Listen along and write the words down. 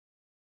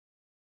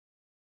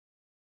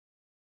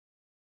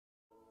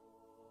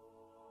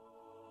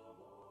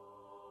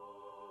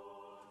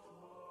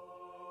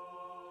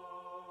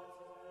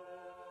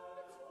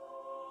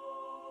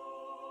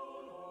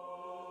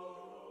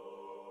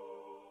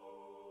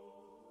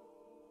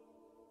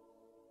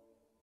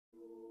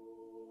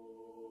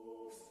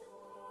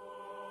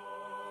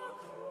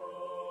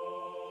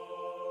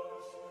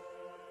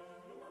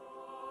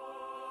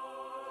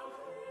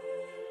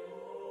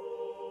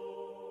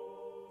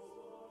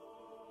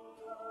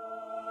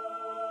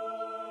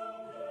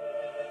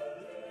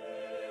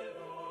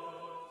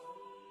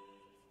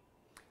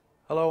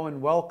Hello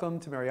and welcome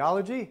to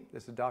Mariology.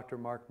 This is Dr.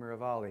 Mark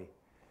Miravalle.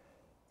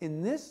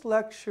 In this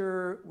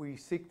lecture, we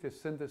seek to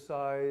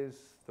synthesize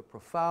the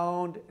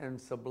profound and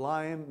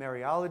sublime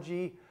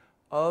Mariology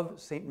of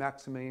St.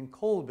 Maximilian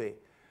Kolbe.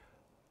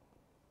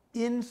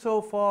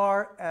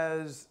 Insofar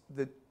as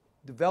the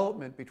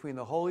development between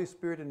the Holy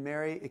Spirit and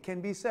Mary, it can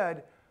be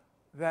said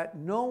that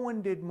no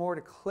one did more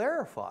to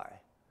clarify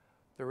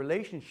the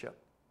relationship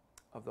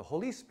of the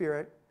Holy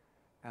Spirit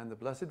and the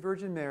Blessed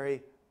Virgin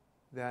Mary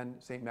than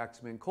St.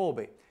 Maximilian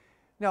Kolbe.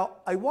 Now,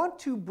 I want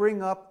to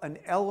bring up an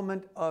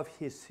element of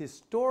his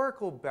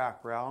historical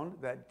background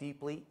that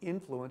deeply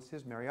influenced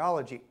his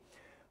Mariology.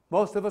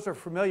 Most of us are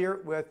familiar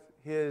with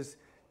his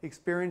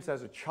experience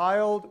as a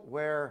child,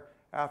 where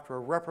after a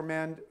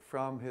reprimand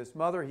from his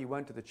mother, he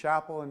went to the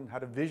chapel and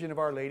had a vision of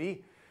Our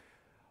Lady,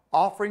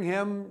 offering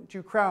him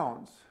 2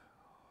 crowns,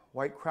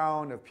 white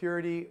crown of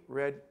purity,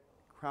 red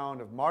crown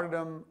of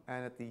martyrdom,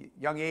 and at the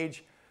young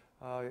age,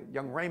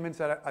 young Raymond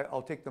said,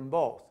 I'll take them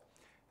both.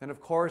 And of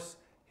course,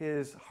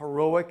 his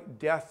heroic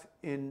death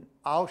in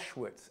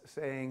Auschwitz,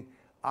 saying,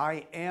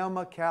 I am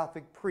a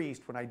Catholic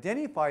priest, when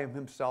identifying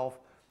himself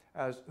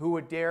as who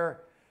would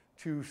dare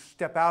to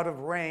step out of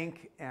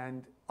rank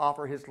and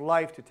offer his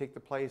life to take the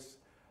place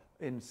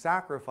in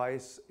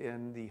sacrifice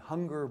in the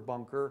hunger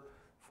bunker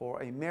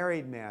for a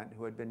married man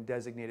who had been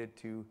designated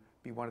to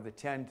be one of the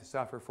 10 to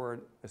suffer for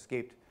an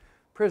escaped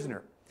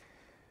prisoner.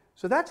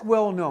 So that's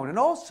well known. And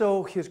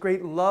also his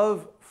great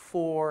love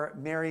for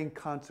Marian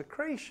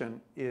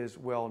consecration is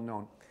well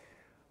known.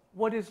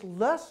 What is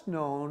less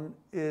known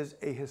is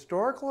a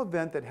historical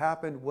event that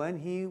happened when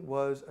he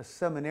was a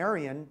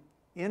seminarian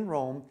in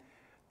Rome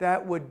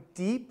that would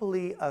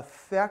deeply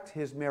affect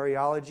his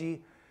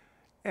Mariology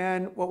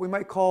and what we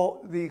might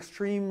call the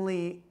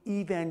extremely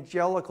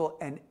evangelical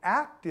and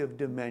active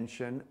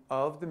dimension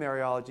of the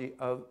Mariology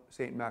of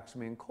St.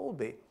 Maximilian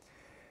Kolbe.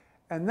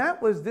 And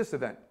that was this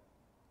event.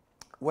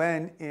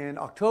 When in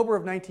October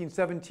of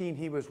 1917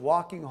 he was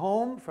walking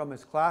home from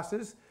his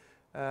classes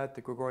at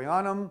the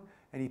Gregorianum,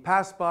 and he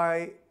passed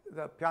by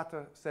the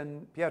Piazza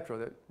San Pietro,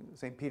 the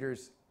St.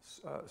 Peter's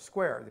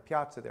Square, the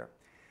piazza there.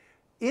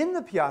 In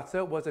the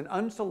piazza was an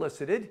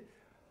unsolicited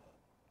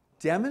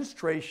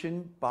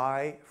demonstration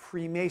by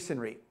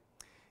Freemasonry.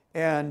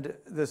 And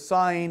the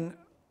sign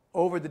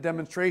over the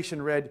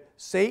demonstration read,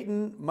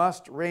 Satan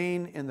must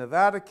reign in the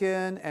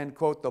Vatican, and,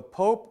 quote, the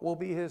Pope will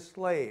be his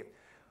slave.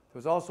 There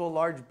was also a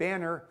large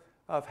banner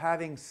of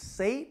having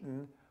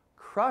Satan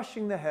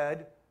crushing the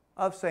head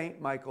of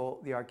St. Michael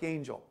the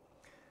Archangel.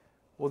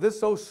 Well, this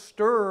so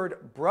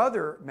stirred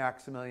Brother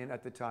Maximilian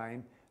at the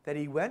time that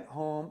he went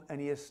home and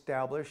he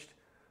established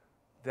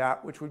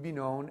that which would be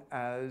known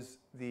as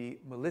the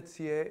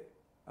Militia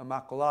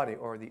Immaculatae,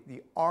 or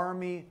the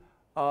Army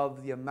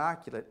of the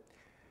Immaculate.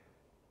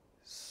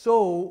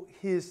 So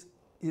his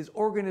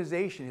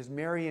organization, his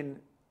Marian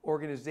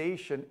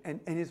organization,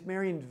 and his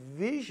Marian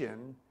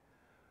vision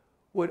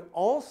would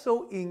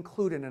also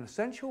include, in an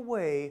essential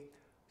way,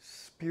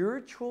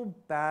 spiritual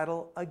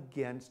battle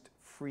against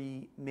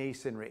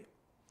Freemasonry.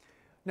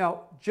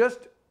 Now,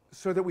 just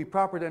so that we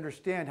properly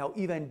understand how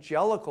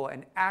evangelical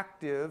and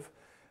active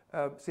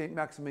St.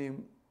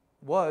 Maximilian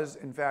was,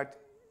 in fact,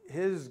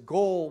 his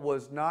goal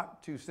was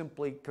not to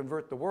simply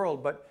convert the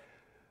world, but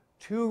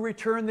to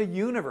return the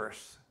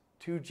universe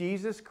to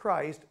Jesus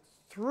Christ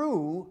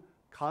through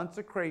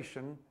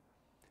consecration.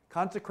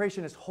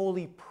 Consecration is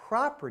holy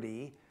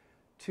property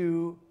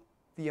to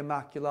the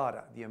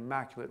Immaculata, the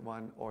Immaculate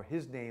One, or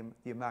his name,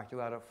 the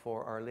Immaculata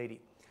for Our Lady.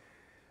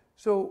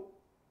 So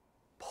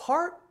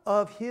part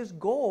of his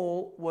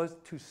goal was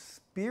to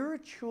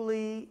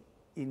spiritually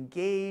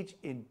engage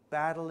in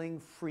battling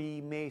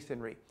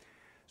Freemasonry.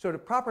 So to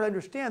properly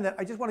understand that,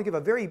 I just want to give a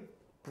very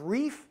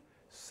brief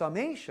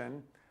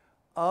summation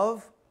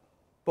of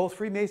both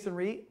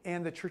Freemasonry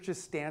and the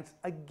Church's stance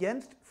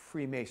against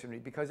Freemasonry,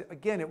 because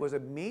again, it was a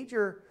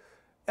major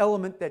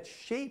element that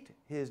shaped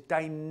his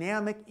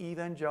dynamic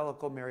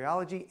evangelical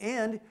Mariology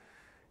and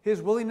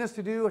his willingness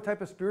to do a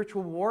type of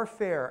spiritual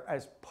warfare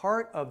as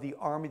part of the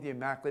Army of the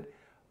Immaculate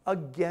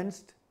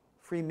against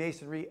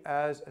Freemasonry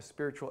as a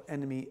spiritual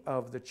enemy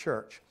of the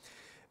Church.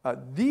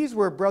 These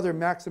were Brother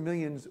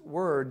Maximilian's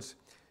words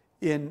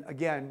in,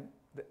 again,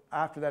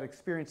 after that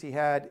experience he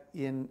had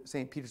in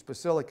St. Peter's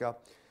Basilica.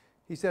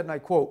 He said, and I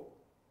quote,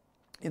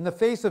 "In the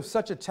face of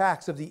such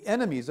attacks of the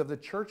enemies of the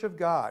Church of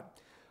God,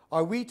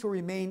 are we to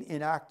remain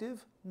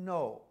inactive?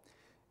 No.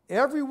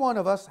 Every one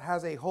of us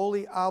has a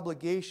holy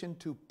obligation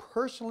to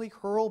personally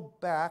hurl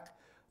back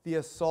the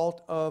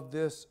assault of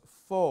this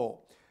foe."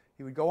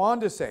 He would go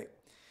on to say,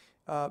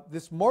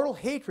 this mortal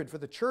hatred for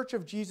the Church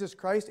of Jesus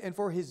Christ and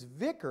for his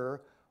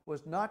vicar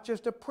was not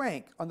just a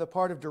prank on the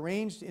part of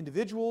deranged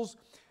individuals,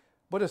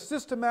 but a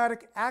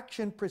systematic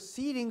action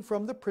proceeding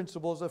from the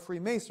principles of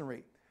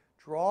Freemasonry.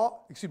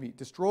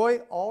 Destroy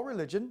all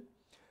religion,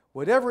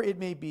 whatever it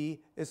may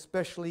be,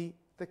 especially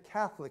the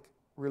Catholic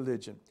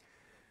religion.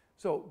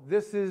 So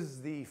this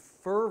is the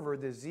fervor,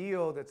 the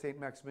zeal that St.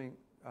 Maximilian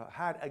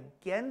had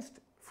against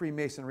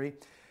Freemasonry.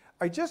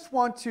 I just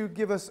want to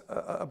give us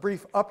a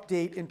brief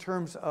update in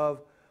terms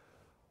of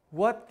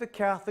what the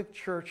Catholic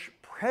Church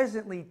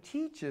presently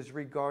teaches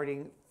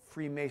regarding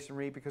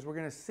Freemasonry, because we're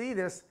going to see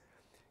this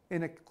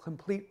in a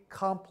complete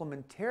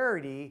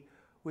complementarity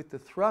with the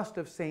thrust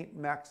of St.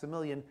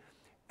 Maximilian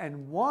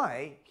and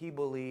why he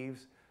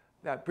believes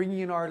that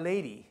bringing in Our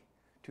Lady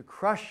to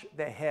crush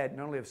the head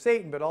not only of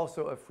Satan but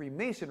also of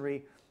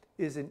Freemasonry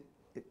is an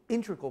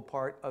integral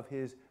part of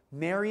his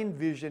Marian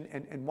vision,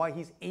 and why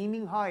he's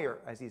aiming higher,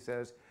 as he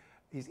says.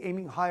 He's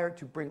aiming higher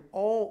to bring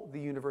all the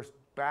universe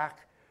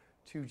back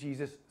to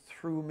Jesus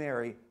through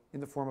Mary in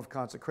the form of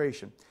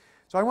consecration.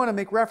 So I want to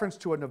make reference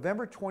to a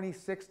November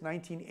 26,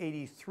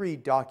 1983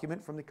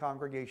 document from the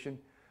Congregation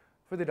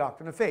for the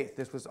Doctrine of Faith.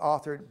 This was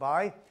authored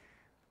by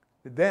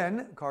the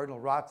then Cardinal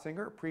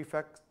Ratzinger,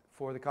 prefect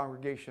for the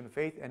Congregation of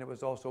Faith, and it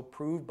was also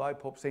approved by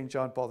Pope St.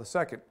 John Paul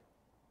II.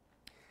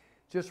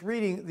 Just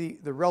reading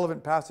the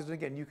relevant passage, and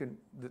again,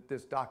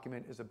 this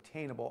document is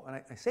obtainable. And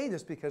I say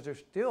this because there's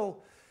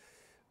still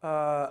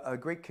a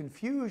great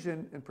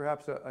confusion and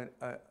perhaps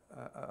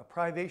a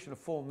privation of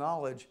full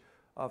knowledge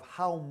of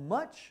how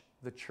much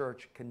the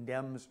Church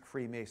condemns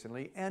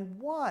Freemasonry and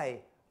why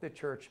the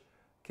Church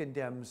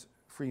condemns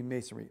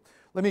Freemasonry.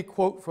 Let me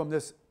quote from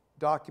this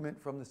document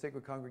from the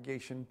Sacred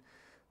Congregation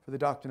for the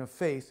Doctrine of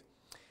Faith.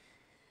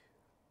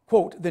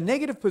 Quote, "The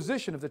negative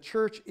position of the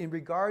Church in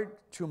regard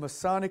to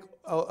Masonic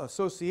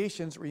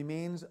associations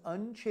remains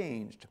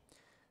unchanged,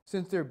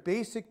 since their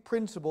basic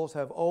principles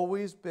have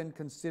always been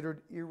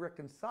considered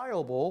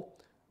irreconcilable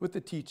with the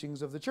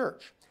teachings of the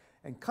Church,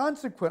 and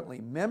consequently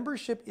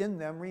membership in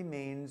them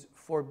remains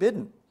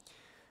forbidden.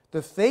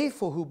 The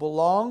faithful who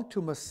belong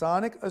to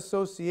Masonic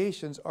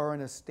associations are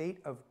in a state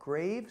of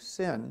grave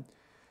sin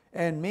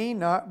and may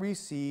not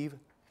receive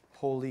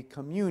Holy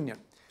Communion."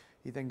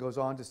 He then goes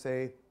on to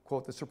say,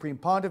 quote, "The Supreme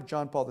Pontiff,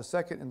 John Paul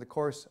II, in the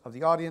course of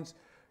the audience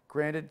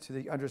granted to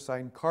the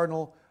undersigned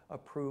cardinal,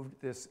 approved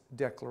this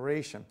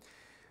declaration."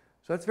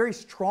 So that's very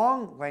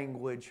strong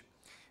language.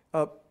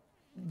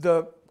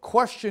 The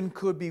question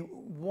could be,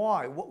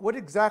 why? What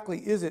exactly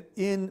is it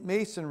in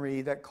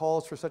Masonry that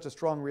calls for such a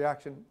strong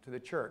reaction to the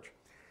Church?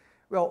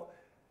 Well,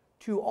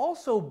 to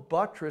also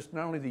buttress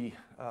not only the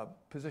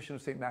position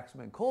of St.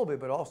 Maximilian Kolbe,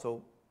 but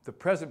also the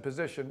present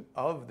position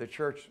of the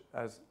Church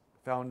as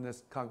found in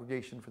this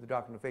Congregation for the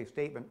Doctrine of Faith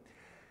statement,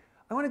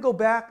 I want to go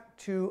back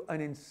to an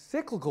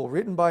encyclical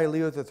written by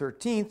Leo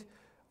XIII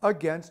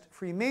against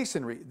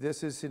Freemasonry.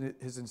 This is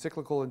his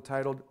encyclical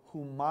entitled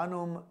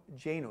Humanum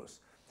Genus.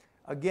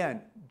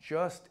 Again,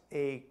 just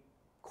a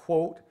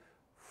quote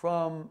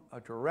from a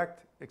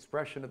direct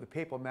expression of the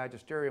papal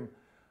magisterium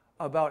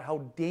about how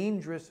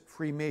dangerous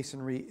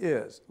Freemasonry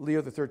is.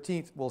 Leo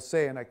XIII will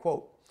say, and I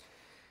quote,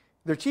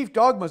 "Their chief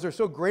dogmas are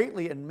so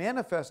greatly and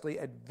manifestly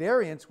at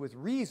variance with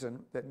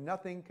reason that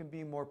nothing can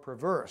be more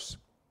perverse.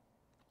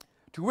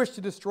 To wish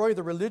to destroy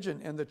the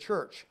religion and the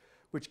Church,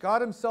 which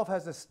God himself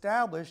has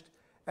established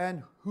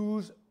and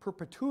whose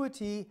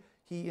perpetuity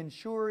he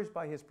ensures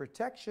by his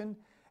protection,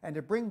 and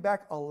to bring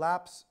back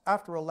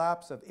after a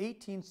lapse of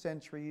 18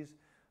 centuries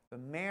the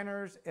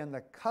manners and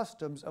the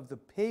customs of the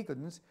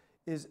pagans,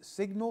 is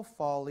signal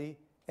folly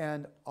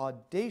and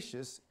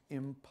audacious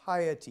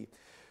impiety."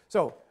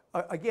 So,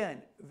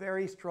 again,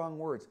 very strong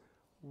words.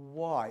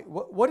 Why?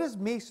 What does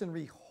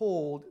Masonry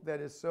hold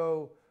that is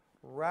so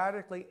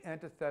radically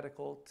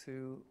antithetical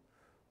to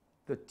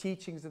the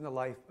teachings and the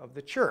life of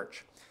the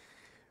Church?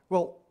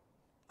 Well,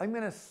 I'm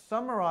going to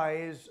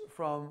summarize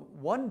from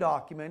one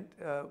document,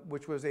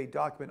 which was a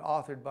document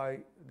authored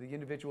by the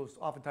individual who's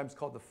oftentimes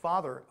called the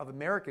father of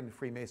American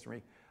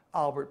Freemasonry,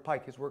 Albert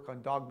Pike, his work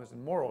on dogmas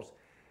and morals,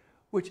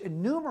 which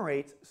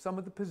enumerates some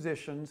of the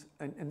positions,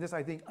 and this,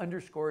 I think,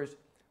 underscores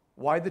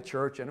why the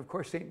Church, and of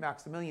course St.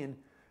 Maximilian,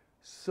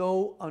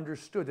 so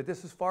understood that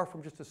this is far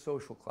from just a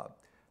social club.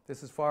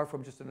 This is far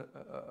from just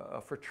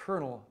a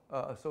fraternal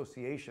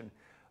association.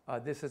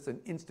 This is an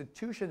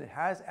institution that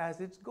has as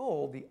its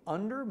goal the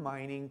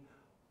undermining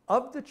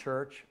of the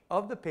Church,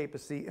 of the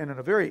papacy, and in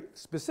a very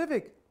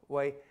specific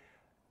way,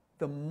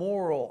 the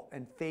moral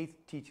and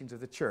faith teachings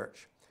of the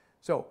Church.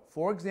 So,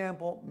 for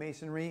example,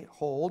 Masonry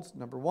holds,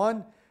 number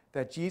one,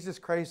 that Jesus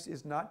Christ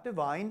is not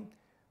divine,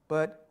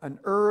 but an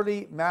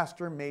early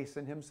master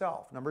mason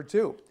himself. Number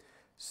two,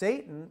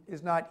 Satan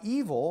is not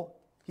evil.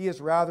 He is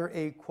rather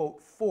a,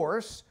 quote,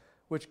 force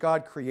which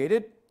God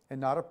created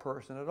and not a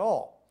person at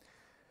all.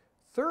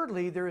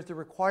 Thirdly, there is the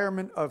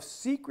requirement of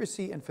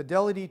secrecy and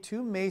fidelity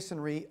to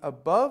Masonry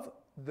above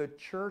the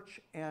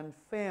Church and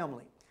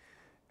family.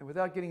 And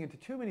without getting into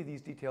too many of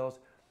these details,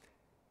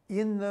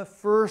 in the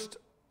first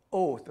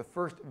oath, the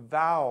first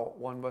vow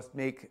one must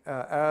make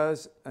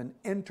as an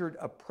entered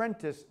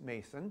apprentice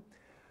Mason,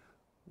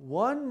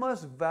 one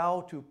must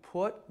vow to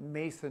put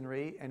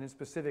Masonry, and in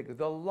specific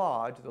the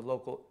lodge, the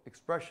local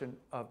expression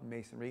of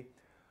Masonry,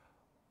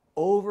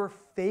 over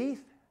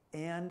faith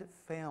and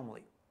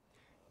family.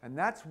 And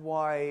that's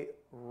why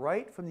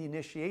right from the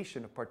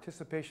initiation of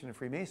participation in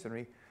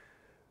Freemasonry,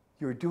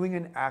 you're doing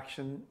an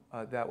action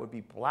that would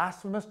be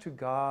blasphemous to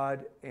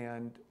God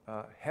and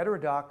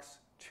heterodox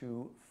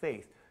to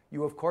faith.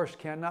 you of course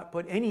cannot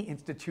put any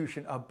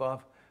institution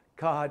above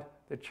God,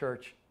 the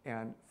church,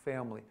 and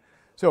family.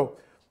 So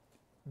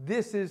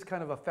this is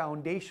kind of a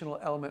foundational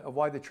element of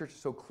why the church is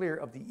so clear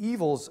of the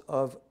evils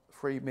of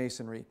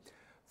Freemasonry.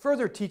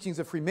 Further teachings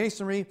of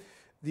Freemasonry: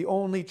 the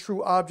only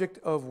true object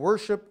of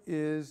worship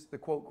is the,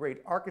 quote,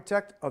 great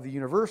architect of the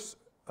universe,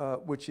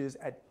 which is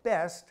at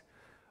best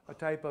a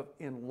type of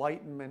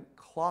Enlightenment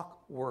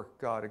clockwork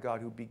God, a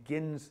God who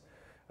begins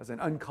as an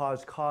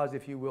uncaused cause,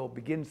 if you will,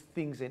 begins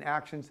things in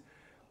actions,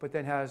 but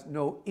then has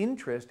no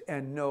interest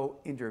and no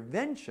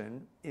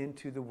intervention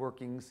into the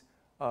workings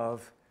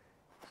of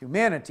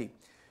humanity.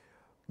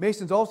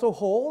 Masons also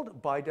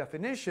hold, by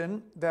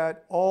definition,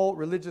 that all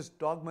religious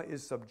dogma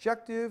is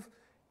subjective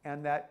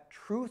and that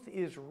truth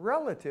is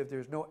relative.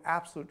 There's no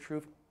absolute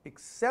truth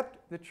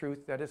except the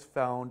truth that is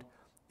found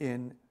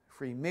in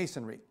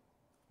Freemasonry.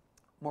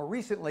 More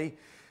recently,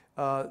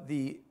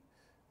 the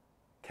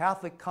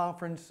Catholic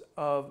Conference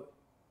of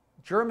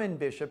German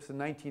Bishops in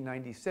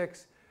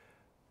 1996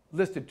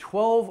 listed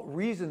 12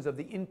 reasons of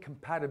the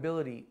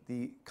incompatibility,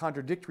 the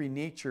contradictory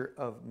nature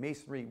of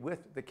Masonry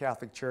with the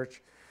Catholic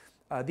Church.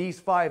 These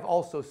 5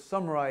 also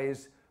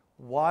summarize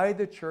why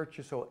the Church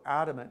is so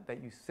adamant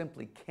that you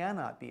simply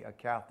cannot be a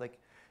Catholic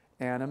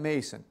and a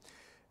Mason.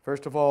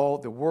 First of all,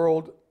 the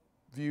world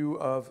view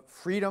of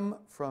freedom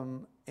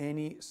from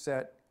any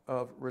set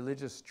of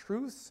religious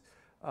truths.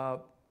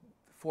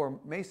 For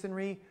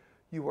Masonry,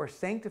 you are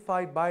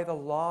sanctified by the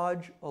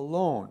lodge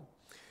alone.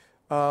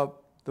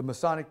 The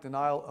Masonic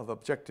denial of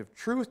objective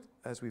truth,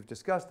 as we've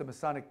discussed, the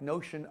Masonic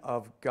notion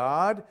of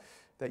God,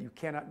 that you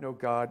cannot know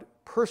God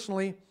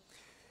personally,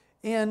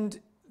 and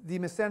the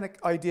Masonic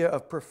idea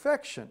of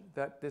perfection,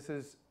 that this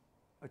is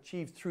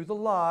achieved through the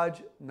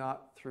lodge,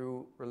 not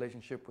through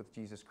relationship with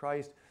Jesus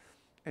Christ.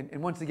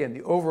 And once again,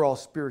 the overall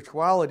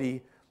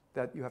spirituality,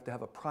 that you have to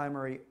have a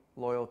primary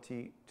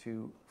loyalty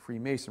to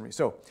Freemasonry.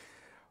 So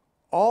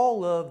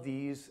all of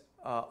these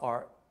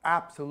are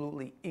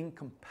absolutely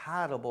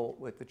incompatible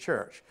with the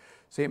church.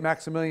 St.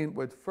 Maximilian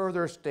would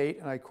further state,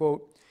 and I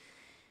quote,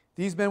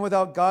 "These men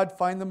without God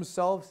find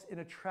themselves in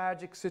a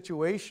tragic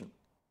situation.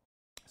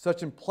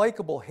 Such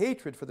implacable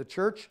hatred for the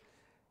church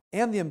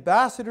and the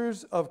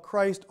ambassadors of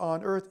Christ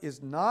on earth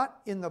is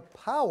not in the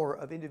power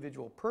of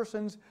individual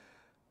persons,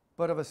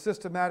 but of a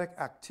systematic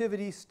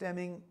activity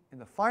stemming, in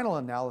the final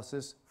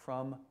analysis,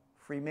 from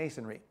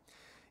Freemasonry.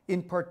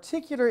 In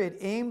particular, it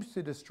aims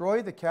to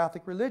destroy the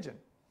Catholic religion.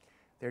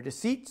 Their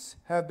deceits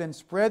have been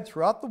spread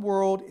throughout the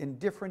world in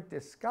different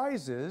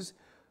disguises,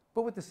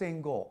 but with the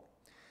same goal: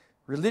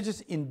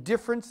 religious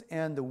indifference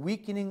and the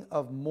weakening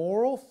of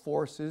moral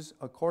forces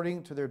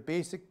according to their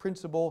basic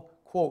principle,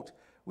 quote,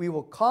 'We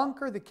will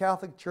conquer the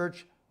Catholic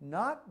Church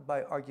not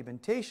by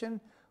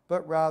argumentation,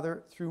 but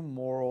rather through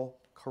moral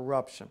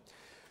corruption.'"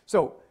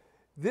 So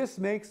this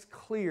makes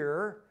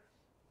clear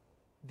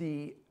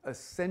the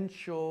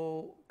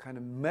essential kind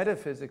of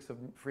metaphysics of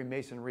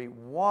Freemasonry,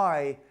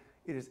 why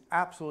it is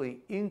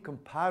absolutely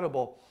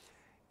incompatible.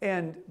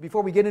 And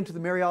before we get into the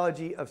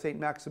Mariology of St.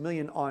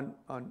 Maximilian on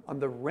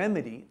the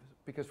remedy,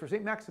 because for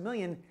St.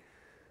 Maximilian,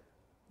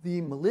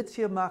 the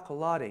Militia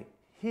Immaculatae,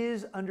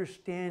 his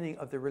understanding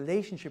of the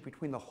relationship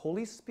between the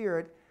Holy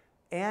Spirit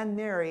and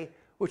Mary,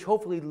 which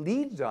hopefully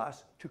leads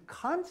us to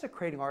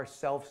consecrating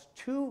ourselves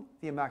to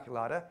the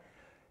Immaculata,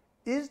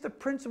 is the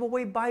principal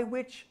way by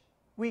which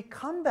we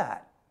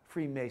combat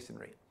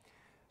Freemasonry.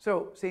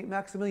 So St.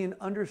 Maximilian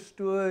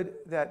understood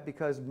that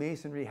because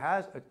Masonry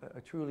has a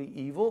truly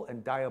evil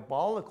and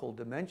diabolical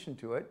dimension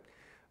to it,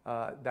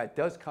 that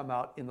does come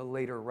out in the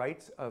later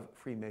rites of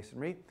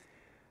Freemasonry,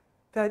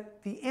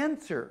 that the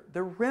answer,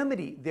 the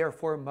remedy,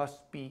 therefore,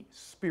 must be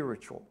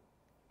spiritual.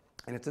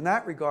 And it's in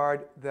that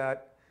regard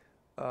that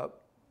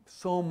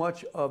so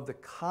much of the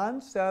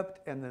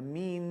concept and the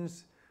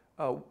means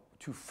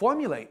to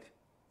formulate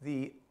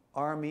the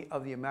Army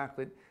of the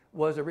Immaculate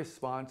was a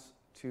response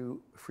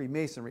to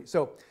Freemasonry.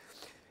 So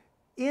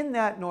in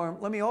that norm,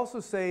 let me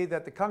also say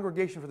that the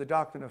Congregation for the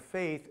Doctrine of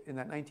Faith in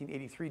that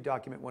 1983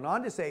 document went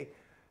on to say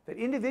that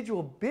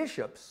individual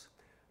bishops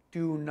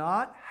do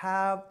not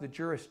have the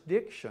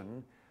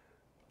jurisdiction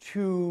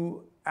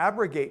to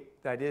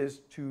abrogate, that is,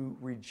 to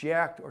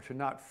reject or to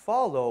not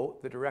follow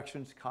the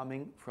directions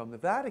coming from the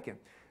Vatican.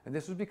 And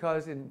this was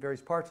because in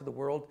various parts of the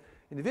world,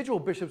 individual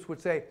bishops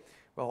would say,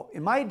 well,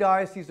 in my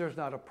diocese, there's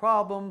not a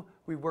problem.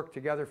 We work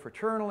together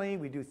fraternally.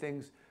 We do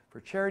things for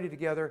charity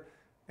together.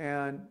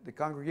 And the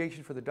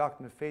Congregation for the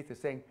Doctrine of Faith is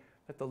saying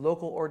that the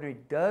local ordinary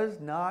does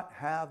not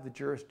have the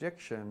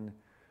jurisdiction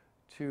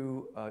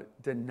to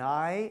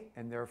deny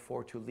and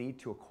therefore to lead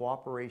to a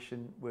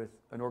cooperation with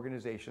an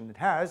organization that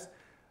has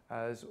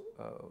as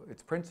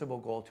its principal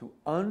goal to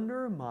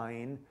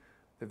undermine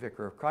the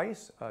Vicar of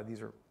Christ.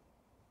 These are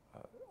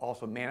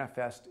also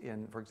manifest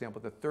in, for example,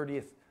 the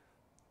 30th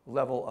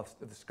level of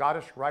the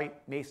Scottish Rite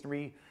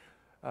Masonry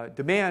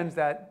demands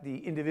that the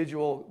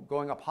individual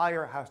going up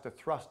higher has to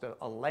thrust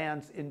a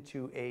lance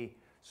into a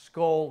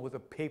skull with a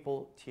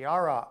papal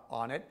tiara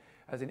on it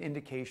as an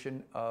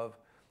indication of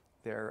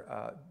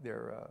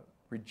their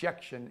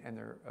rejection and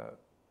their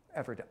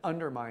effort to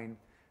undermine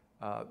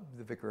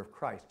the vicar of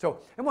Christ. So,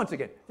 and once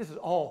again, this is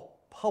all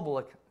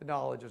public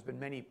knowledge. There's been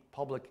many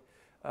public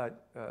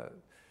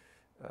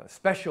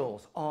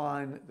specials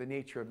on the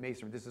nature of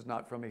Masonry. This is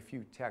not from a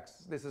few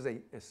texts. This is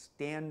a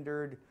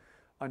standard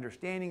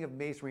understanding of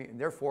Masonry, and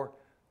therefore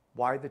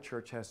why the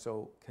church has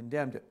so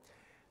condemned it.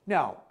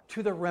 Now,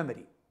 to the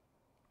remedy.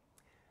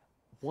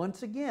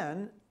 Once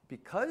again,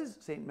 because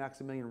St.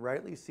 Maximilian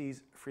rightly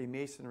sees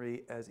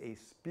Freemasonry as a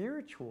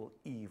spiritual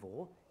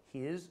evil,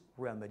 his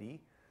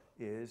remedy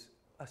is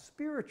a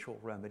spiritual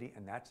remedy,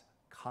 and that's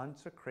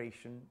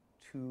consecration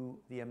to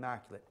the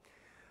Immaculate.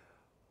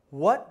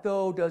 What,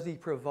 though, does he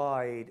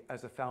provide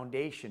as a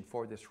foundation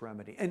for this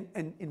remedy?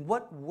 And in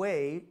what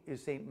way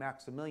is St.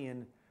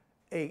 Maximilian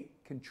a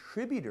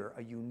contributor,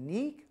 a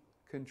unique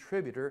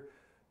contributor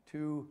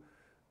to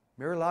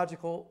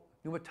Mariological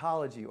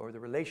pneumatology, or the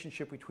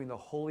relationship between the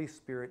Holy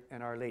Spirit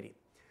and Our Lady?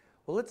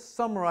 Well, let's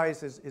summarize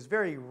his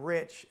very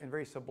rich and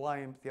very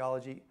sublime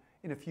theology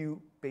in a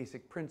few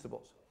basic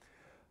principles.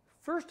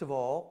 First of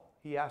all,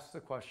 he asks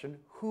the question,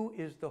 who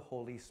is the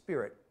Holy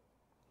Spirit?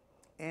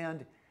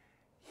 And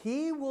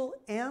he will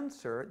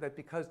answer that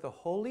because the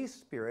Holy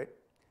Spirit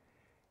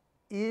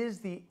is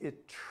the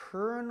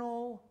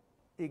eternal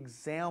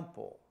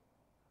example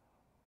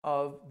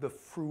of the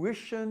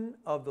fruition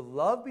of the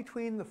love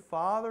between the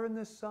Father and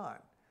the Son,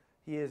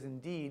 he is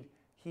indeed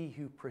he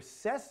who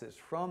processes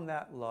from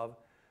that love,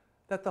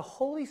 that the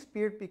Holy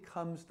Spirit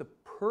becomes the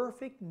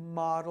perfect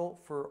model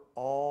for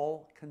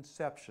all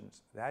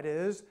conceptions. That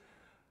is,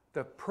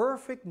 the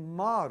perfect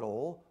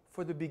model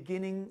for the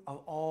beginning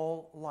of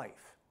all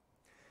life.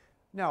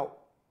 Now,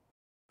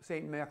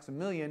 St.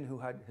 Maximilian, who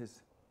had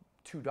his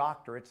 2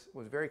 doctorates,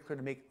 was very clear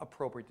to make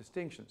appropriate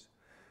distinctions.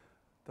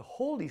 The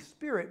Holy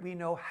Spirit, we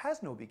know,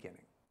 has no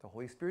beginning. The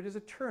Holy Spirit is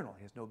eternal.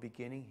 He has no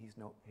beginning. He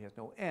has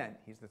no end.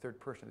 He's the 3rd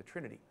person of the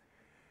Trinity.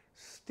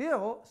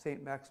 Still,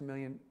 St.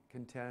 Maximilian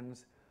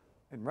contends,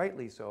 and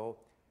rightly so,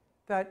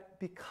 that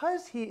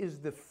because he is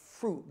the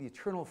fruit, the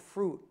eternal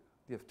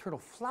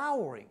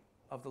flowering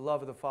of the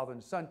love of the Father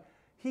and Son,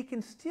 he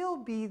can still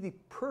be the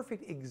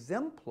perfect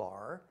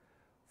exemplar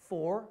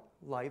for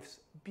life's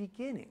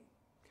beginning.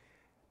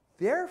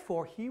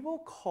 Therefore, he will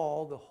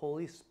call the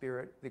Holy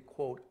Spirit the,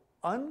 quote,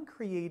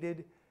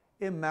 uncreated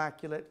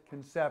Immaculate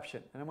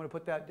Conception. And I'm going to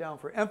put that down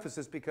for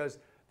emphasis because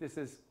this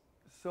is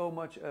so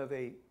much of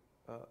a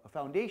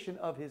foundation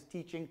of his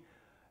teaching.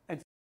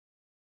 And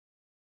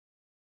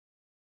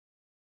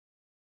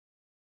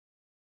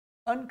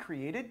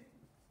uncreated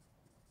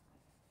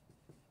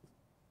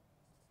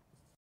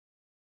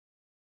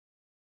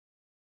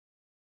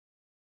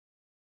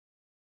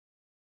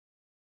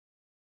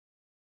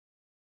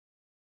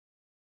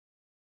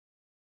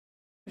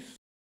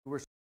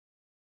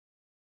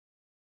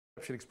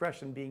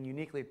expression being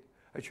uniquely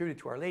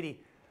attributed to Our Lady.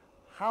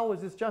 How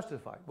is this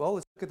justified? Well,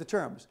 let's look at the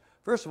terms.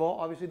 First of all,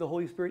 obviously the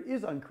Holy Spirit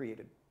is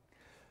uncreated.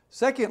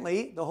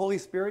 Secondly, the Holy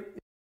Spirit is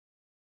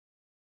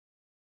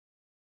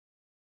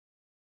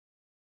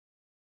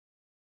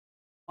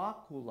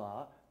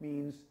macula,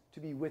 means to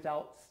be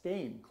without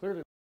stain.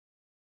 Clearly,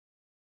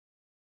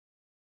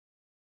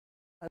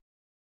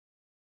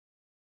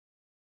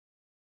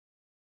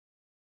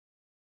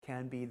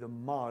 can be the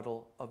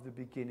model of the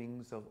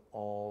beginnings of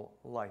all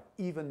life.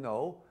 Even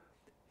though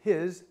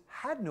his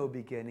had no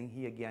beginning,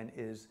 he again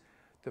is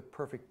the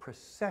perfect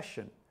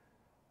procession,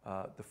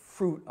 the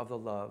fruit of the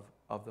love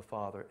of the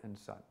Father and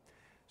Son.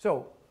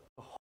 So,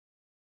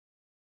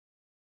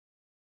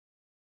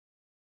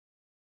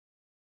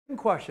 the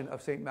question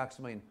of St.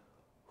 Maximilian,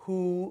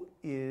 who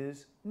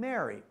is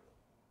Mary?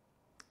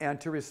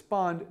 And to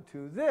respond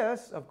to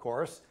this, of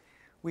course,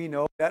 we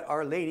know that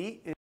Our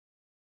Lady is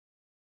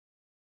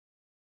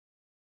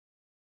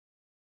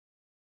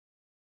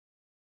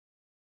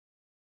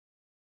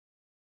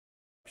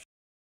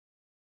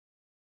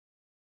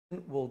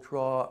will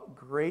draw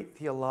great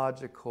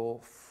theological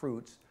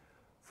fruits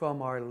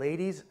from Our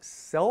Lady's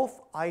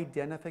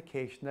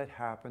self-identification that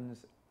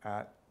happens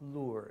at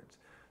Lourdes.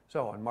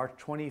 So on March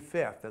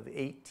 25th of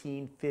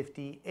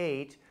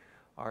 1858,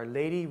 Our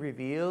Lady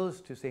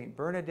reveals to St.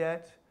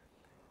 Bernadette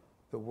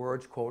the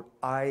words, quote,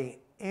 I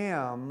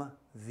am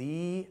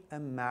the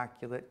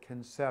Immaculate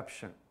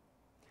Conception.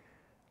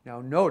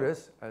 Now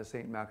notice, as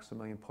St.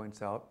 Maximilian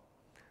points out,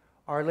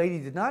 Our Lady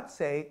did not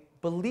say,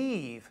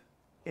 believe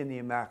in the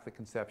Immaculate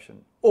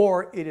Conception,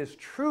 or it is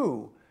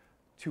true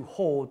to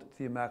hold to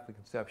the Immaculate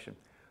Conception.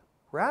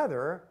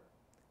 Rather,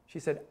 she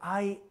said,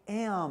 I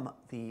am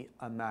the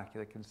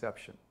Immaculate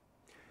Conception.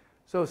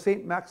 So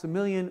St.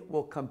 Maximilian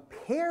will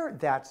compare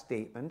that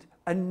statement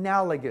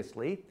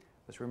analogously.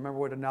 Let's remember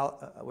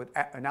what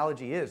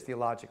analogy is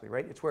theologically,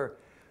 right? It's where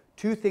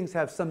 2 things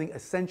have something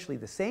essentially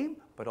the same,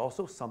 but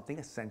also something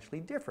essentially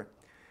different.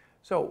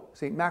 So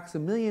St.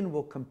 Maximilian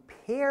will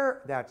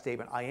compare that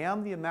statement, I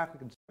am the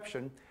Immaculate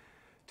Conception,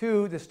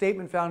 to the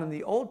statement found in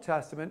the Old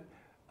Testament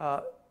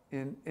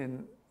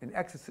in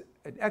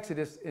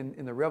Exodus,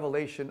 in the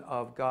revelation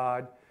of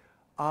God,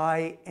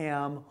 I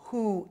am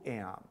who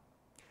am,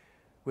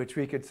 which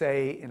we could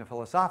say in a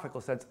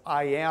philosophical sense,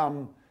 I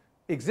am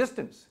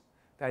existence.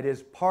 That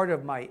is, part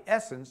of my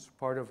essence,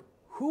 part of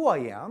who I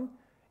am,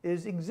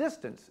 is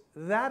existence,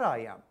 that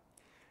I am.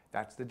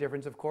 That's the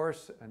difference, of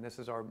course, and this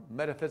is our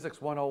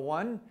Metaphysics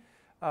 101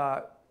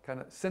 kind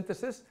of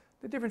synthesis,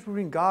 the difference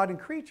between God and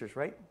creatures,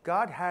 right?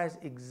 God has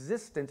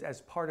existence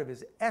as part of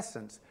his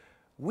essence.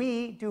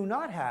 We do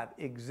not have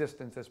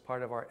existence as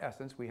part of our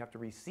essence. We have to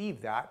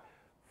receive that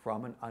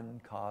from an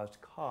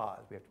uncaused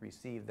cause. We have to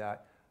receive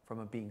that from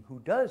a being who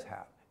does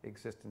have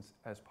existence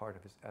as part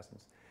of his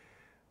essence.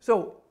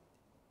 So,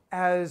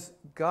 as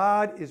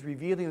God is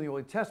revealing in the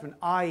Old Testament,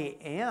 I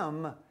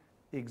am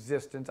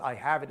existence, I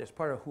have it as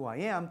part of who I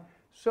am,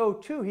 so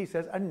too, he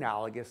says,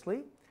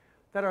 analogously,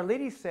 that Our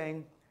Lady's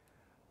saying,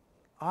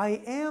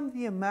 I am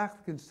the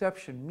Immaculate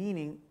Conception,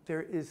 meaning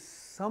there is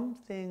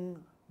something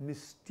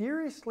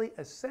mysteriously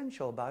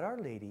essential about Our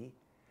Lady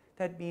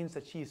that means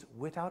that she's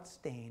without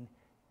stain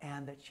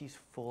and that she's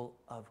full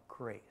of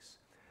grace.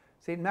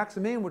 St.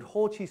 Maximilian would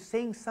hold she's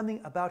saying something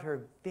about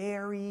her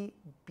very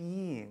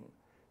being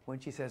when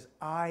she says,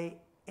 I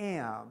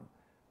am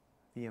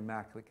the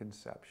Immaculate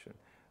Conception.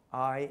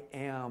 I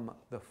am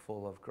the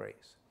full of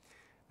grace.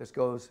 This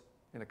goes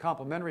in a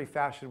complementary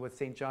fashion with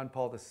St. John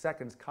Paul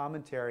II's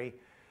commentary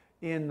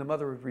in the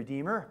Mother of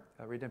Redeemer,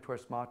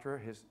 Redemptoris Mater,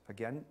 his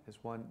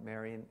 1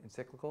 Marian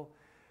encyclical,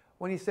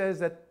 when he says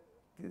that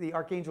the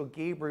Archangel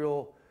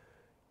Gabriel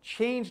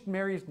changed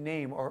Mary's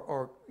name,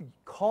 or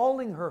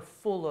calling her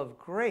full of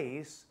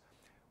grace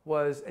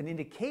was an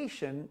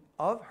indication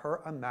of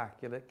her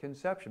Immaculate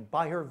Conception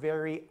by her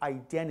very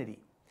identity.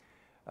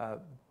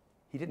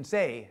 He didn't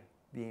say,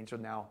 the angel,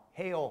 now,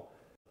 hail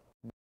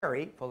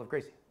Mary, full of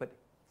grace, but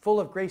full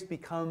of grace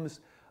becomes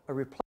a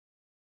reply.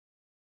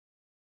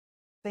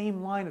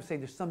 Same line of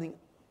saying there's something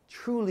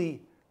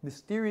truly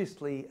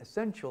mysteriously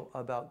essential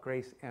about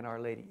grace and Our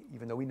Lady,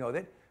 even though we know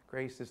that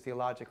grace is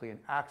theologically an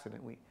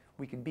accident.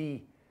 We can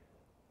be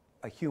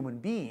a human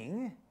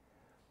being,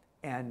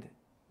 and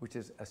which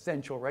is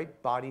essential,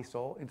 right? Body,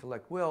 soul,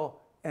 intellect, will,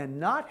 and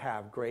not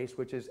have grace,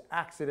 which is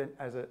accident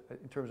as in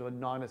terms of a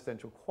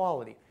non-essential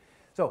quality.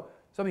 So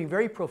something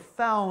very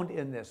profound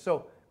in this.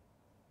 So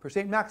for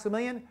St.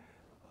 Maximilian,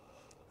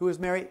 who is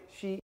Mary,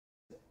 she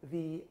is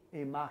the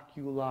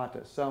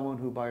Immaculata, someone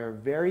who by her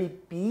very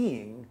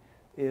being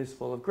is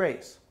full of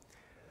grace.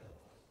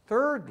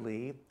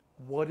 Thirdly,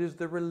 what is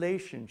the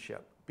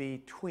relationship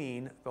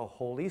between the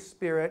Holy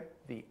Spirit,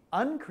 the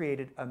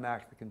uncreated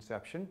Immaculate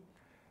Conception,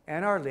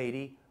 and Our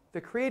Lady,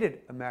 the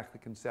created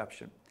Immaculate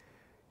Conception?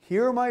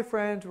 Here, my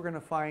friends, we're going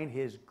to find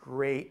his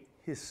great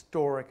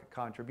historic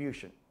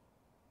contribution.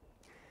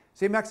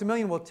 St.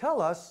 Maximilian will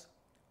tell us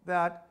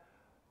that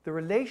the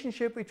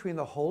relationship between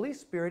the Holy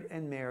Spirit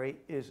and Mary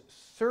is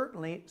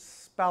certainly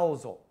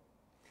spousal.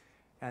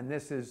 And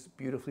this is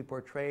beautifully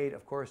portrayed,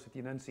 of course, at the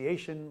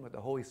Annunciation, where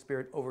the Holy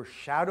Spirit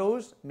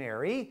overshadows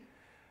Mary,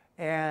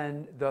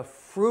 and the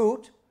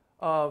fruit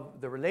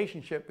of the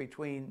relationship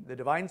between the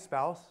divine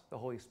spouse, the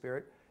Holy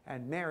Spirit,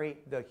 and Mary,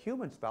 the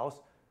human spouse,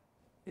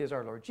 is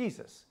our Lord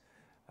Jesus.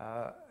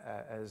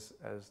 As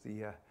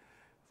the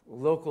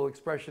local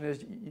expression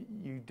is,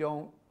 you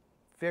don't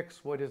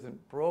fix what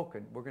isn't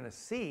broken. We're going to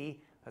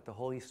see that the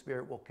Holy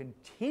Spirit will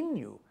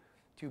continue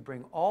to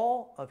bring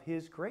all of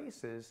his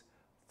graces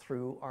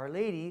through Our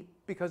Lady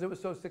because it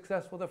was so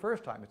successful the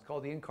first time. It's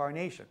called the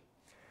Incarnation.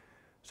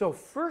 So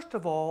first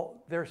of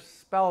all, they're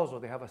spousal.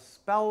 They have a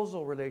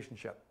spousal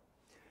relationship.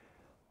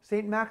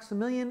 St.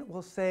 Maximilian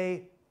will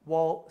say,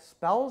 while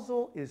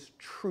spousal is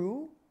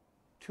true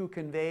to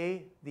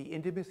convey the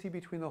intimacy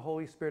between the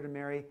Holy Spirit and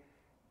Mary,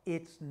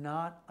 it's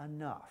not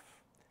enough.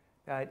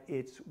 That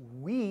it's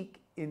weak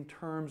in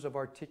terms of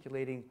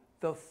articulating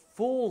the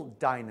full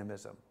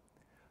dynamism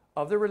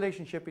of the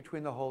relationship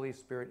between the Holy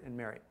Spirit and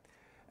Mary.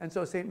 And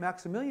so St.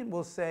 Maximilian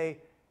will say,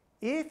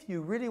 if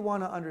you really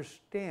want to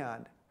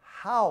understand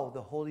how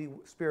the Holy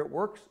Spirit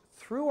works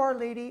through Our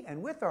Lady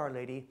and with Our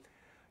Lady,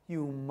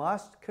 you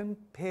must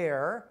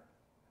compare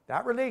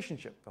that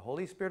relationship, the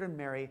Holy Spirit and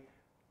Mary,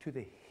 to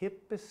the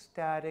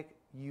hypostatic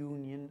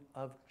union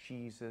of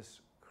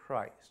Jesus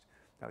Christ.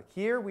 Now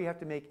here we have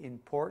to make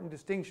important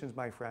distinctions,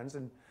 my friends,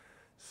 and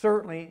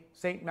certainly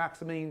St.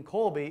 Maximilian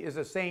Kolbe is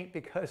a saint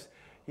because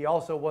he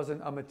also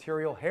wasn't a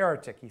material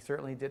heretic. He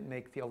certainly didn't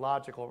make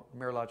theological,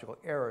 Mariological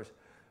errors.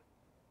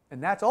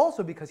 And that's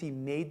also because he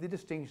made the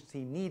distinctions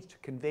he needs to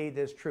convey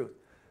this truth.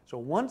 So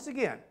once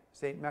again,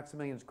 St.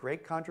 Maximilian's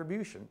great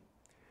contribution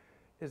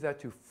is that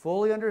to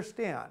fully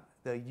understand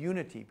the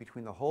unity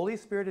between the Holy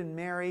Spirit and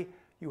Mary,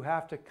 you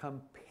have to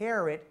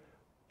compare it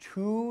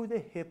to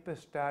the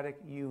hypostatic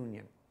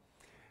union.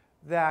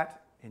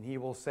 That, and he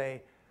will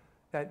say,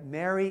 that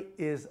Mary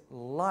is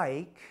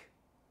like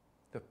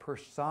the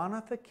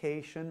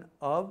personification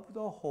of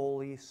the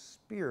Holy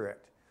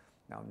Spirit.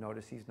 Now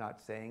notice he's not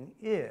saying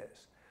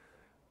is.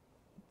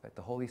 That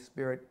the Holy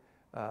Spirit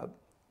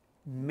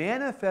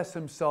manifests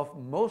himself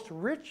most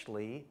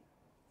richly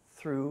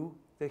through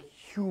the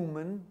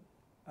human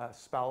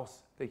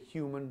spouse, the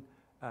human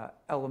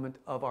element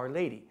of Our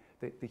Lady,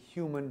 the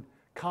human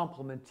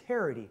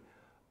complementarity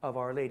of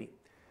Our Lady.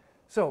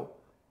 So,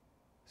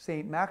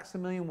 St.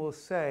 Maximilian will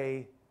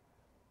say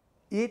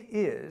it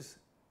is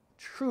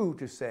true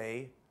to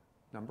say,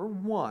 number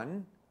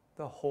one,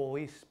 the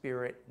Holy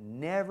Spirit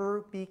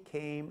never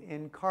became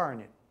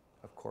incarnate.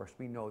 Of course,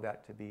 we know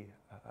that to be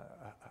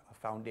a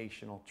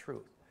foundational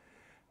truth.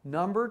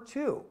 Number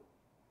two,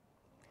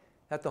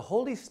 that the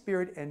Holy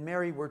Spirit and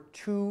Mary were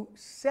two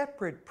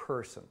separate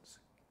persons.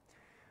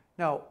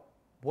 Now,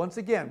 once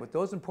again, with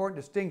those important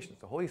distinctions,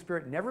 the Holy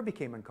Spirit never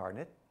became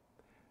incarnate,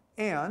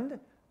 and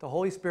the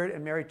Holy Spirit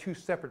and Mary, two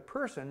separate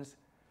persons.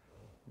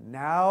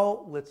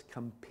 Now let's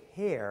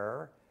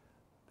compare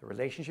the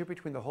relationship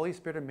between the Holy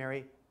Spirit and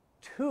Mary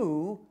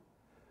to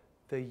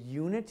the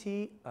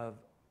unity of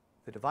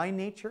the divine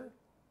nature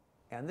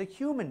and the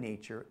human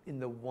nature in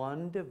the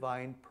one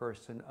divine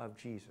person of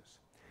Jesus.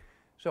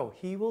 So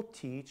he will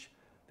teach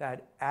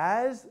that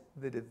as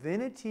the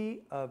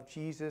divinity of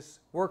Jesus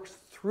works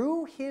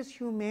through his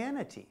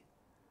humanity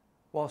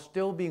while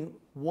still being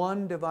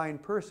one divine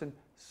person,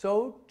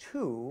 so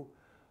too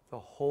the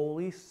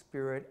Holy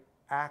Spirit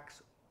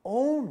acts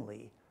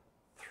only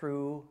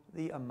through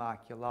the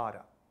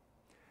Immaculata.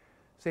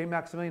 St.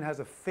 Maximilian has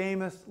a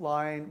famous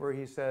line where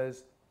he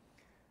says,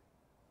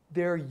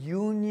 their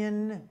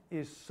union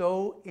is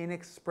so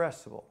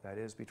inexpressible, that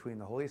is, between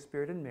the Holy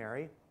Spirit and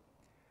Mary,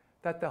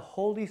 that the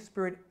Holy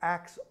Spirit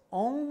acts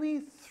only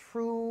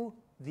through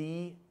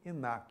the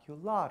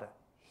Immaculata,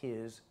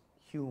 his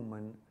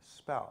human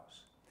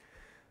spouse.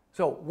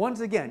 So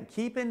once again,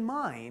 keep in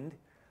mind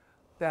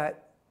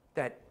that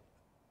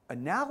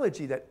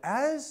analogy that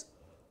as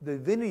the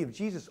divinity of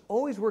Jesus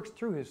always works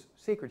through his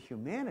sacred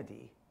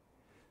humanity,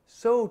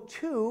 so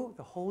too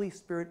the Holy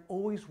Spirit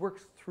always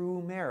works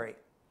through Mary.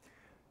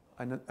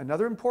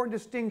 Another important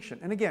distinction,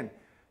 and again,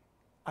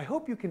 I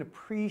hope you can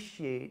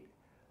appreciate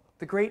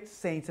the great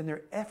saints and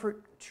their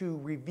effort to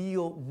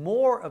reveal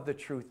more of the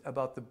truth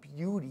about the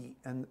beauty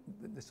and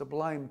the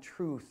sublime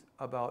truth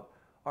about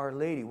Our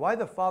Lady. Why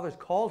the Fathers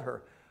called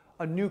her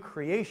a new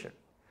creation.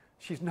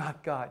 She's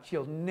not God.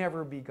 She'll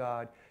never be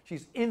God.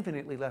 She's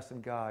infinitely less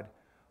than God.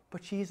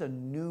 But she's a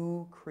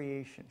new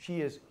creation.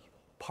 She is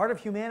part of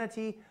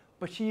humanity,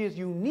 but she is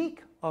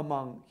unique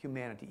among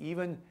humanity.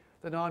 Even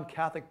the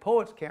non-Catholic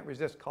poets can't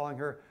resist calling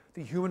her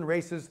the human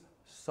race's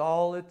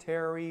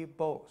solitary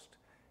boast,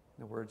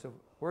 in the words of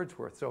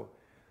Wordsworth. So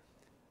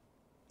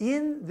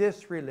in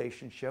this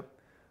relationship,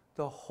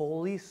 the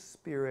Holy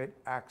Spirit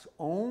acts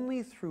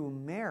only through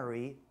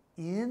Mary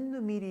in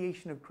the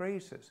mediation of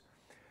graces,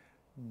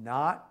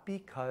 not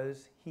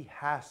because he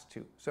has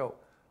to. So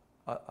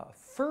a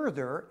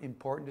further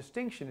important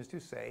distinction is to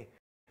say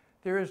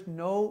there is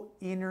no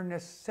inner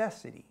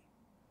necessity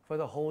for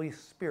the Holy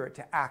Spirit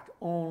to act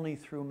only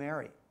through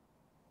Mary.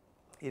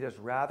 It is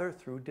rather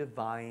through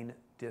divine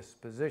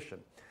disposition.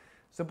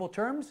 Simple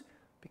terms,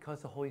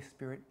 because the Holy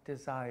Spirit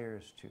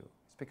desires to.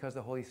 It's because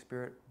the Holy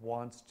Spirit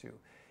wants to.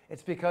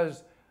 It's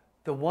because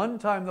the one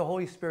time the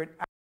Holy Spirit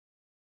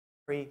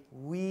acted,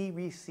 we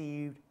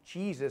received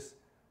Jesus,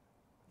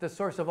 the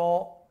source of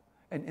all,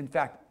 and in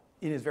fact,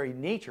 in his very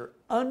nature,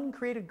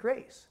 uncreated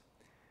grace.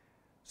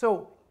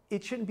 So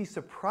it shouldn't be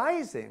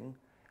surprising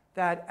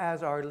that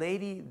as Our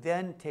Lady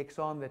then takes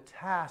on the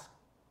task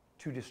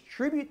to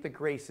distribute the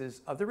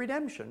graces of the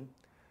redemption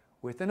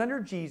with and under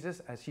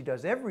Jesus, as she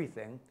does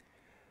everything,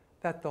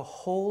 that the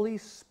Holy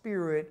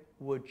Spirit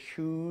would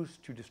choose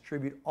to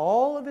distribute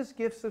all of his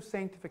gifts of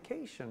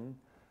sanctification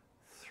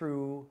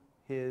through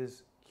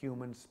his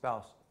human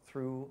spouse,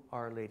 through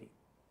Our Lady.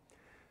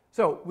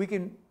 So we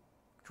can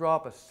draw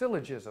up a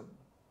syllogism.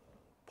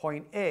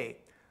 Point A,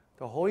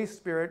 the Holy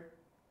Spirit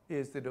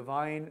is the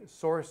divine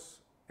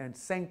source and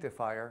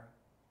sanctifier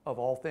of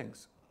all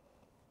things.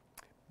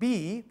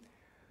 B,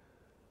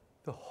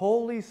 the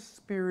Holy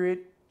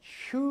Spirit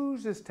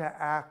chooses to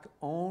act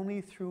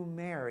only through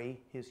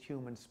Mary, his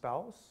human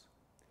spouse.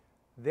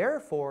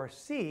 Therefore,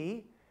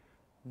 C,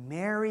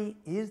 Mary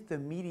is the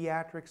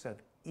mediatrix of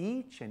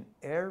each and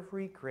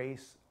every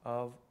grace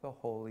of the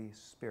Holy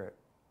Spirit.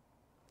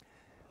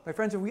 My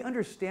friends, if we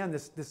understand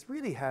this, this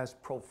really has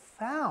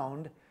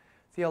profound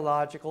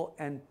theological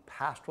and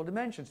pastoral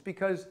dimensions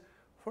because,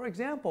 for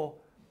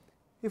example,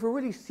 if we're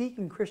really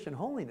seeking Christian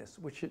holiness,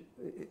 which it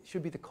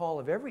should be the call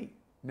of every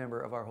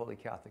member of our Holy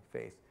Catholic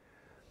faith,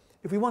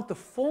 if we want the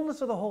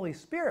fullness of the Holy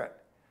Spirit,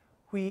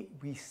 we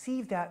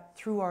receive that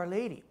through Our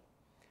Lady.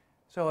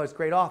 So as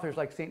great authors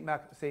like St.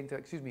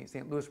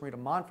 Louis Marie de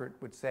Montfort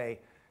would say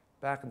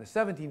back in the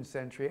 17th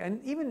century,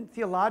 and even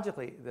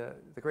theologically, the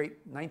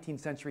great 19th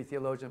century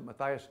theologian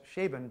Matthias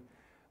Scheeben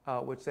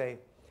would say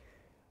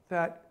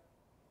that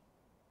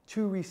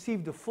to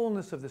receive the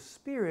fullness of the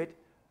Spirit,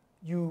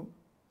 you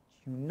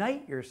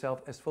unite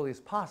yourself as fully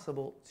as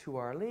possible to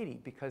Our Lady,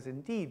 because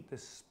indeed the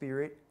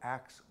Spirit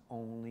acts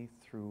only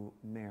through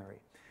Mary.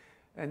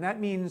 And that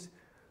means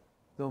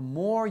the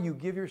more you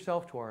give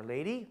yourself to Our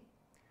Lady,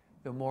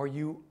 the more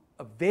you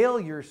avail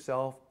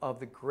yourself of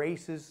the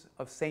graces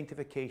of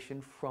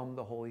sanctification from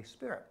the Holy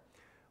Spirit,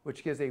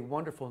 which gives a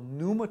wonderful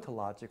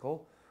pneumatological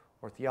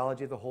or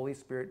theology of the Holy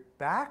Spirit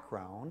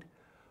background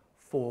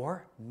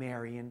for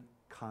Marian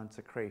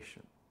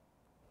consecration.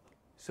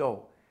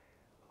 So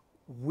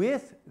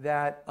with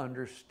that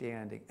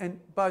understanding. And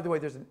by the way,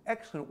 there's an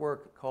excellent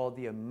work called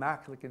The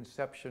Immaculate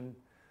Conception,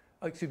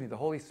 the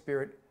Holy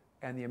Spirit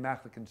and the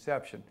Immaculate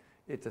Conception.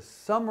 It's a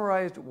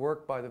summarized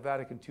work by the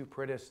Vatican II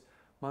Praetus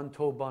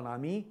Manteau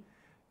Bonami,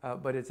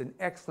 but it's an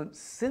excellent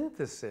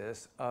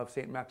synthesis of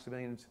St.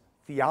 Maximilian's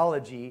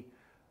theology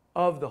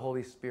of the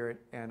Holy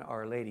Spirit and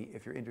Our Lady,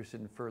 if you're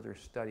interested in further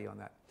study on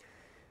that.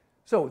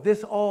 So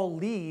this all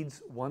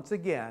leads, once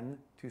again,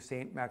 to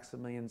St.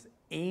 Maximilian's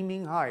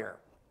aiming higher,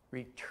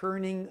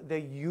 returning the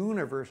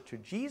universe to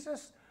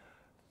Jesus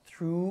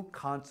through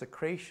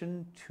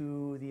consecration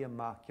to the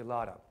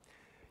Immaculata.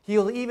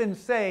 He'll even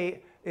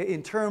say,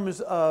 in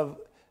terms of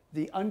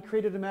the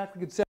uncreated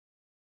Immaculate Conception,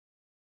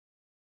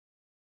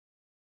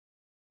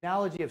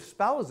 analogy of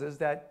spouses,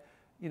 that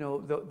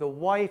the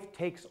wife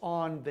takes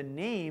on the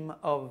name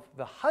of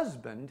the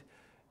husband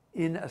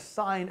in a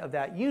sign of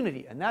that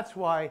unity. And that's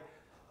why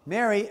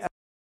Mary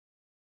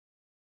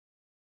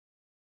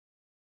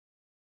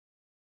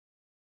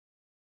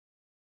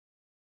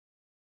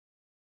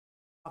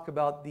talk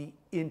about the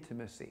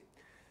intimacy.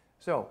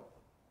 So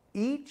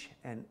each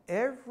and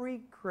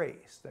every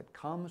grace that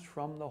comes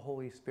from the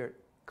Holy Spirit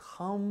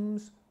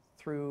comes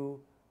through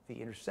the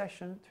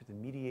intercession, through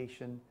the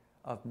mediation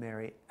of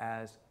Mary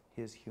as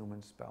his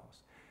human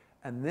spouse.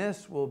 And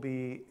this will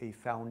be a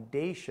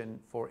foundation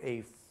for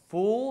a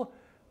full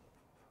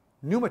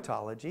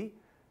pneumatology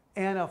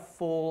and a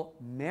full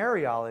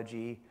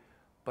Mariology,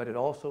 but it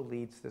also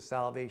leads to the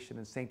salvation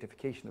and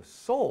sanctification of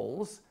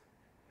souls,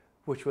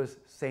 which was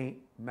St.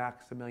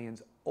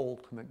 Maximilian's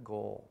ultimate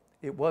goal.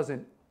 It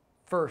wasn't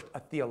first a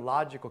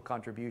theological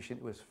contribution,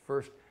 it was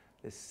first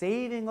the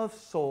saving of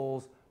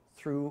souls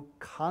through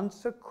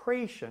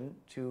consecration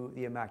to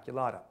the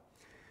Immaculata.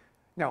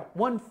 Now,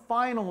 one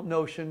final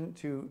notion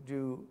to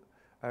do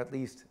at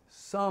least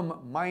some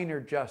minor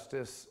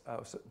justice,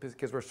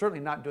 because we're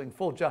certainly not doing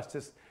full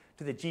justice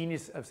to the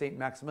genius of St.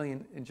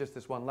 Maximilian in just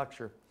this one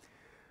lecture,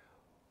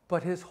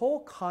 but his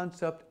whole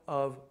concept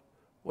of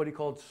what he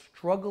called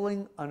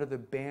struggling under the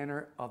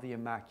banner of the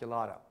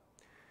Immaculata.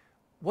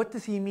 What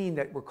does he mean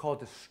that we're called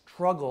to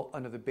struggle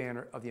under the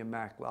banner of the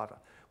Immaculata?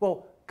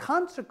 Well,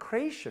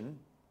 consecration,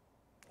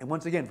 and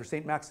once again, for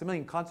St.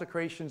 Maximilian,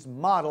 consecration's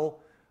model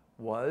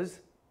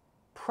was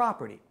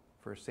property.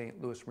 For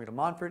St. Louis Marie de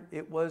Montfort,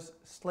 it was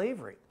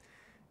slavery.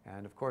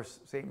 And of course,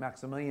 St.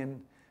 Maximilian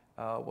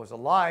was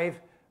alive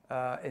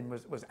and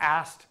was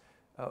asked,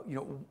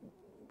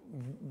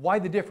 why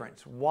the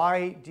difference?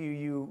 Why do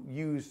you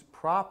use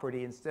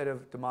property instead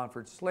of de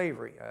Montfort's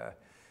slavery?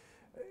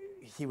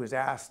 He was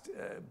asked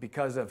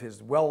because of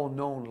his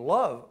well-known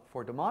love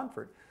for de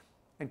Montfort.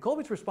 And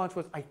Kolbe's response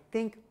was, I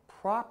think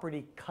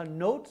property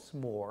connotes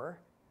more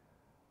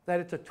that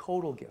it's a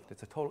total gift.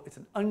 It's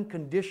an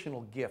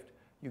unconditional gift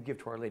you give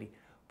to Our Lady.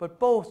 But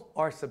both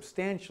are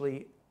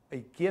substantially a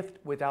gift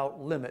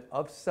without limit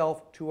of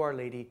self to Our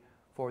Lady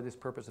for this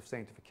purpose of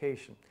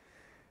sanctification.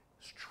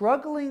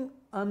 Struggling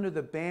under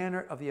the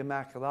banner of the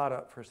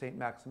Immaculata for St.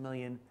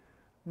 Maximilian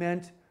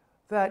meant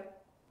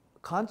that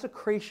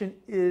consecration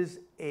is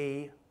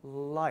a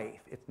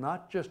life. It's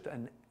not just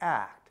an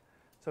act.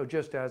 So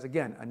just as,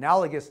 again,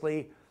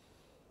 analogously,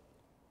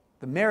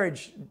 the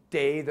marriage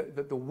day,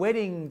 the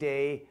wedding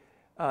day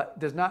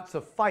does not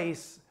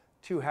suffice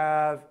to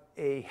have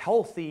a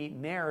healthy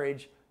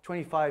marriage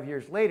 25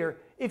 years later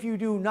if you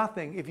do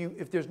nothing,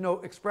 if there's no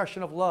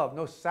expression of love,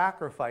 no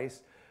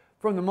sacrifice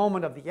from the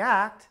moment of the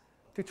act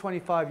to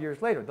 25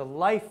 years later. The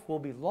life will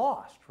be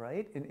lost,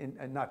 right?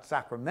 And not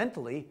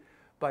sacramentally,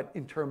 but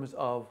in terms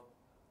of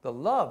the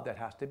love that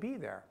has to be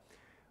there.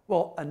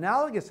 Well,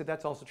 analogously,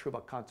 that's also true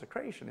about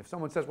consecration. If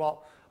someone says,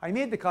 well, I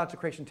made the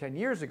consecration 10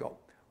 years ago,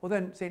 well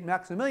then St.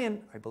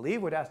 Maximilian, I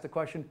believe, would ask the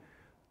question,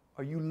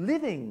 are you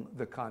living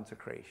the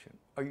consecration?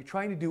 Are you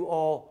trying to do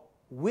all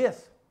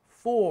with,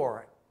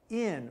 for,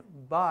 in,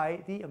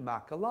 by the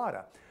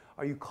Immaculata?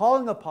 Are you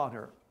calling upon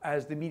her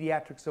as the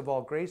mediatrix of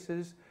all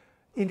graces,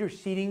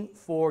 interceding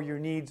for your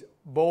needs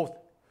both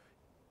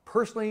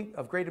personally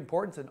of great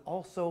importance and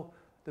also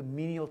the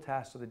menial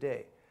tasks of the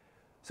day?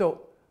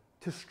 So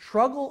to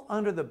struggle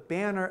under the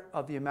banner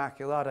of the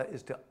Immaculata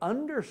is to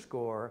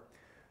underscore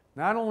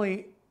not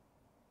only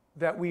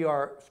that we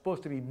are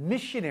supposed to be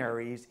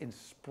missionaries in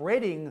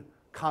spreading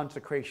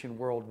consecration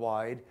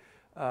worldwide,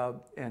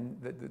 and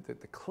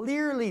the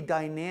clearly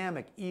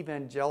dynamic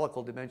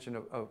evangelical dimension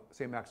of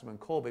St. Maximilian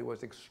Kolbe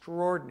was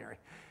extraordinary.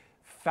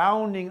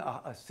 Founding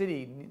a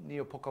city,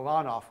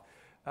 Neopokalanov,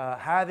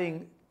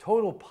 having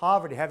total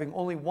poverty, having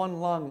only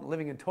one lung,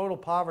 living in total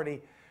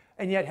poverty,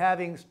 and yet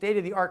having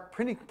state-of-the-art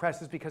printing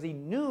presses because he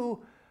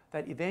knew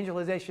that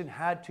evangelization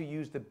had to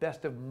use the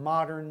best of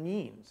modern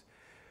means.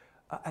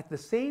 At the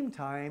same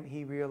time,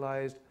 he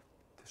realized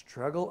to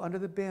struggle under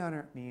the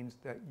banner means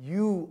that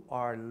you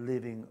are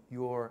living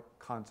your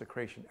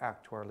consecration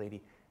act to Our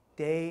Lady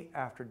day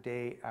after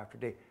day after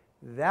day.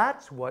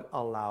 That's what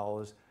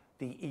allows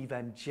the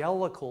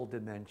evangelical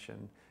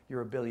dimension,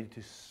 your ability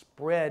to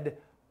spread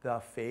the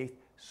faith,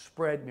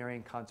 spread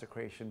Marian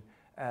consecration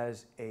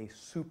as a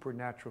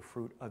supernatural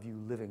fruit of you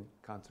living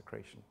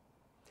consecration.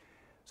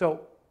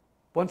 So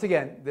once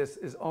again, this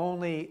is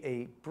only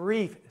a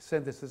brief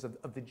synthesis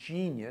of the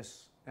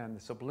genius and the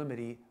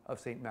sublimity of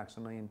St.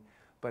 Maximilian,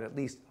 but at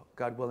least,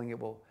 God willing, it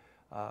will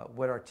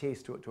whet our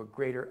taste to a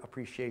greater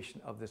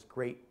appreciation of this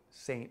great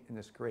saint and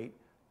this great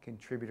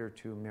contributor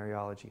to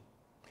Mariology.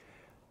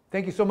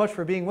 Thank you so much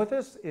for being with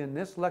us in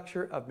this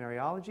lecture of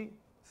Mariology.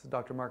 This is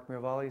Dr. Mark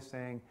Miravalle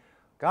saying,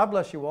 God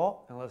bless you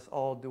all, and let us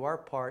all do our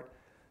part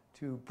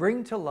to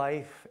bring to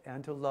life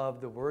and to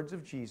love the words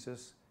of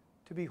Jesus,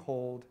 to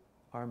behold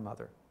our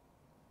mother.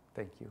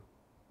 Thank you.